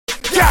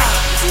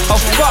Oh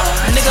fuck,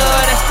 nigga,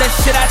 that's that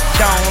shit I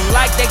don't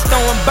like. They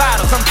throwing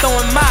bottles, I'm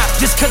throwing mine.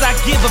 Just cause I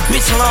give a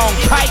bitch long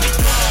pipe.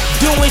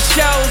 Doing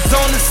shows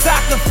on the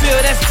soccer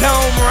field, that's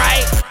dome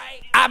right.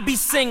 I be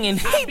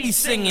singing, he be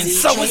singing,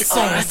 so it's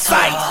on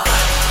sight.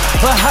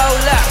 But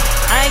hold up,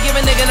 I ain't give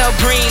a nigga no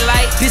green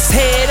light. This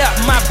head up,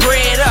 my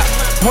bread up.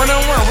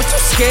 One-on-one, what you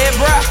scared,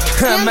 bruh?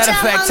 Matter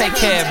of fact, take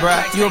care,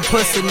 bruh. You a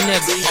pussy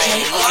nigga.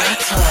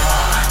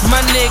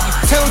 My nigga,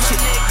 Tunchi,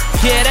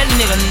 yeah, that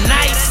nigga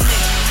nice.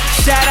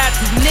 Shout out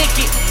to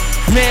Nikki,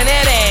 man,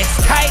 that ass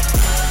tight.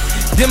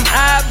 Them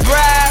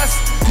eyebrows,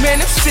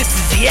 man, them shits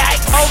is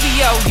yikes.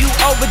 OVO, you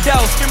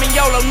overdose, screaming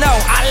YOLO, no,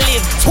 I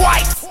live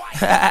twice.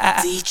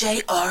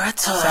 DJ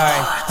Orator.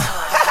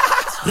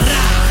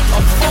 Sorry.